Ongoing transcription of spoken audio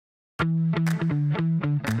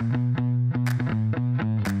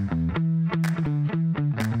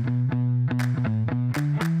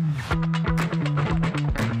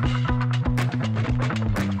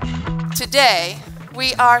Today,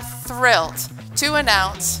 we are thrilled to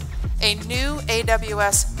announce a new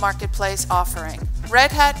AWS Marketplace offering,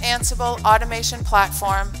 Red Hat Ansible Automation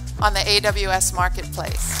Platform on the AWS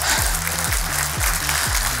Marketplace.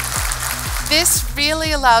 This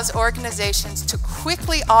really allows organizations to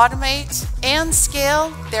quickly automate and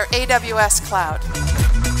scale their AWS cloud.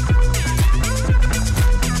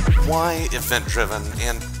 Why event-driven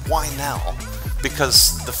and why now?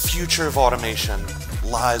 Because the future of automation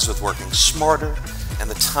lies with working smarter, and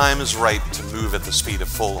the time is right to move at the speed of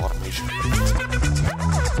full automation.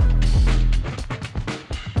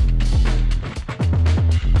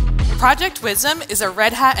 Project Wisdom is a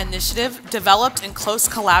Red Hat initiative developed in close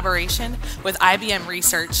collaboration with IBM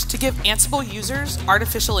Research to give Ansible users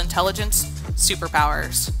artificial intelligence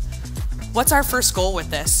superpowers. What's our first goal with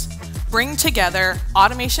this? Bring together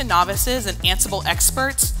automation novices and Ansible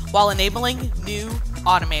experts while enabling new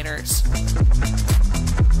automators.